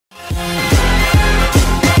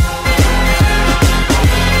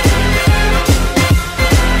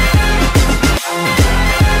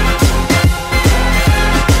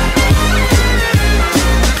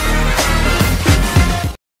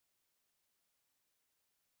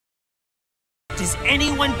Does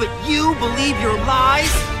anyone but you believe your lies?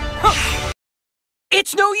 Huh.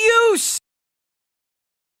 It's no use!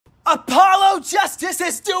 Apollo Justice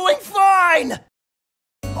is doing fine!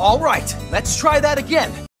 All right, let's try that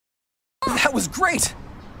again. That was great.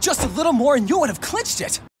 Just a little more and you would have clinched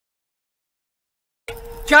it.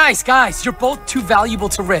 Guys, you're both too valuable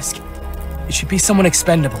to risk. It should be someone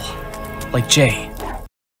expendable, like Jay.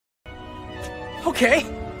 Okay,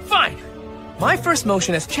 fine. My first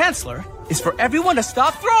motion as Chancellor is for everyone to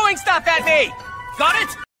stop throwing stuff at me! Got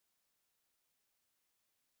it?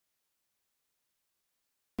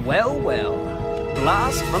 Well,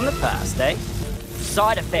 blast from the past, eh?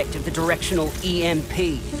 Side effect of the directional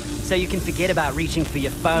EMP, so you can forget about reaching for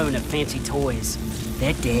your phone or fancy toys.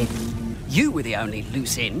 They're dead. You were the only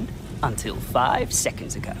loose end until 5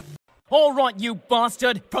 seconds ago. All right, you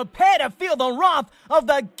bastard! Prepare to feel the wrath of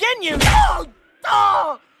the Ginyu!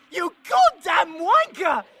 Oh! You goddamn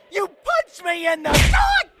wanker! You punched me in the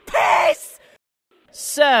piss!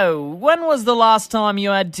 So, when was the last time you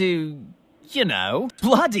had to, you know?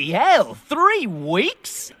 Bloody hell, 3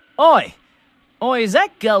 weeks? Oi, is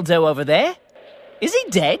that Guldo over there? Is he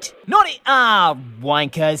dead? Not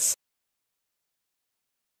wankers.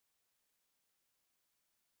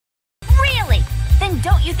 Really? Then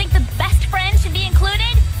don't you think the best friend should be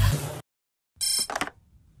included?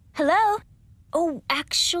 Hello? Oh,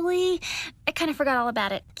 actually, I kind of forgot all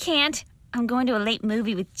about it. Can't. I'm going to a late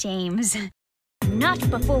movie with James. Not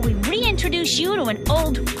before we reintroduce you to an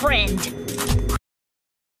old friend.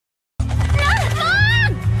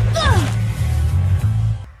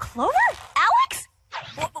 Clover? Alex?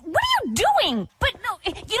 What are you doing? But no,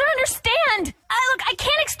 you don't understand. Look, I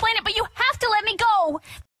can't explain it, but you have to let me go.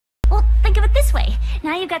 Well, think of it this way.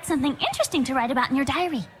 Now you've got something interesting to write about in your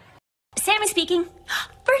diary. Sammy speaking.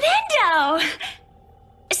 Fernando!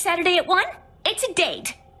 Saturday at 1? It's a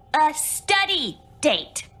date. A study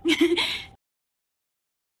date.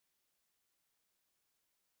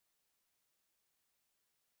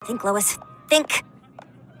 Think, Lois. Think.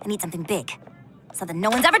 I need something big. Something no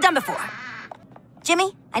one's ever done before.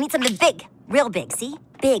 Jimmy, I need something big. Real big, see?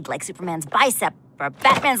 Big, like Superman's bicep or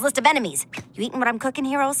Batman's list of enemies. You eating what I'm cooking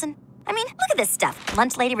here, Olsen? I mean, look at this stuff.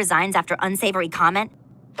 Lunch lady resigns after unsavory comment.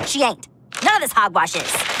 She ain't. None of this hogwash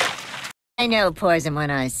is. I know poison when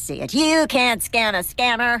I see it. You can't scan a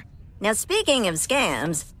scammer. Now, speaking of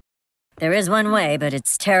scams, there is one way, but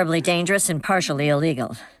it's terribly dangerous and partially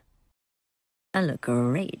illegal. I look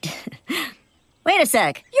great. Wait a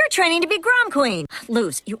sec. You're training to be Grom Queen.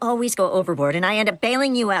 Luz, you always go overboard, and I end up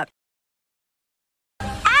bailing you out.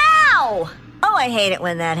 Ow! Oh, I hate it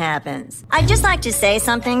when that happens. I'd just like to say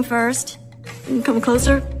something first. Come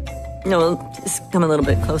closer. No, just come a little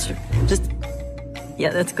bit closer. Just... yeah,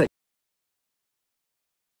 that's good.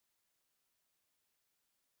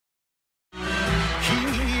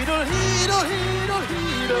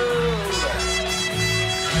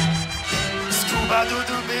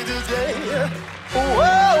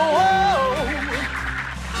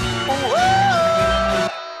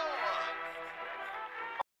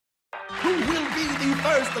 Who will be the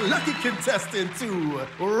first lucky contestant to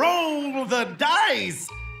roll the dice?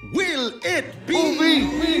 Will it be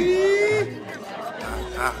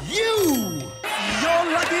you? Your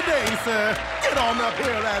lucky day, sir. Get on up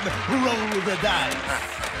here and roll the dice.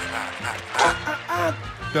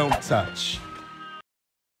 Don't touch.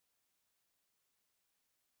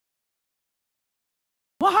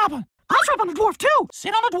 What happened? I'll trip on a dwarf too!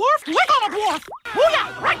 Sit on a dwarf, click on a dwarf! Oh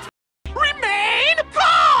yeah, right! Remain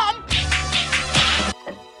calm!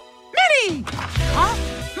 Minnie! Huh?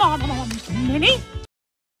 No, Minnie?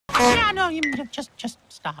 Yeah, no, you just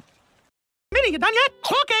stop. Minnie, you done yet?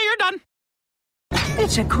 Okay, you're done.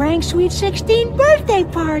 It's a Crank Sweet 16 birthday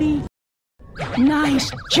party.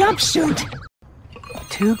 Nice jumpsuit.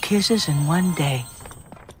 2 kisses in 1 day.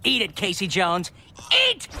 Eat it, Casey Jones.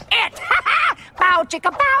 Eat it! Bow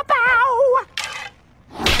chicka bow bow!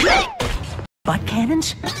 Butt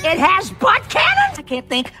cannons? It has butt cannons? I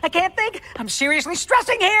can't think. I'm seriously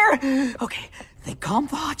stressing here. Okay, think calm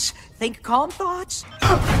thoughts.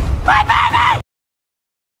 My baby!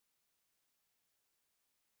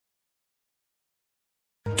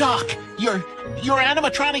 Doc, your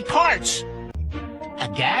animatronic parts. A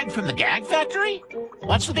gag from the gag factory?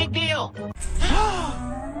 What's the big deal?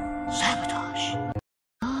 Sabotage.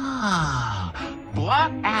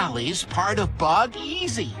 Block Alley's part of Bug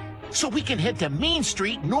Easy. So we can head to Main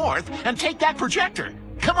Street North and take that projector.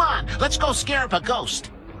 Come on, let's go scare up a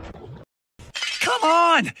ghost. Come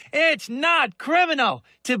on! It's not criminal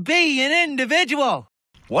to be an individual!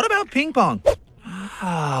 What about ping pong?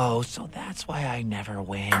 Oh, so that's why I never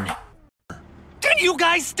win. Can you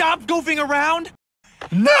guys stop goofing around?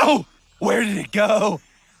 No! Where did it go?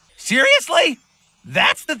 Seriously?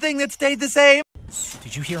 That's the thing that stayed the same?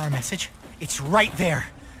 Did you hear our message? It's right there.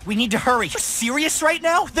 We need to hurry. You're serious right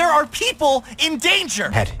now? There are people in danger!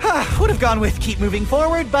 Head. Would have gone with keep moving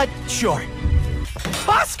forward, but sure.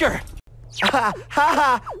 Oscar!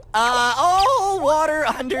 All water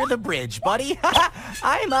under the bridge, buddy.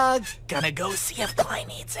 I'm, gonna go see if Klein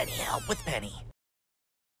needs any help with Penny.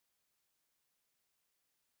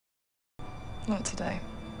 Not today.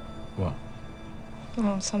 What?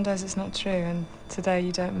 Well, some days it's not true, and today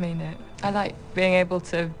you don't mean it. I like being able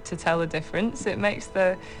to tell the difference. It makes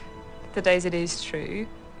the days it is true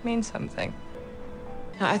mean something.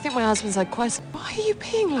 I think my husband's like, why are you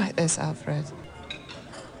being like this, Alfred?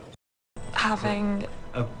 Having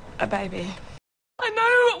a baby. I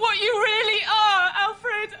know what you really are,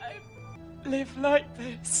 Alfred. I live like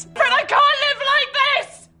this. Alfred, I can't live like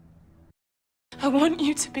this! I want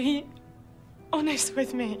you to be honest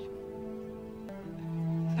with me.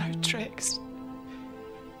 No tricks.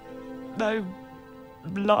 No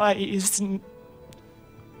lies.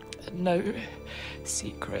 No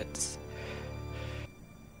secrets.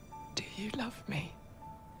 Do you love me?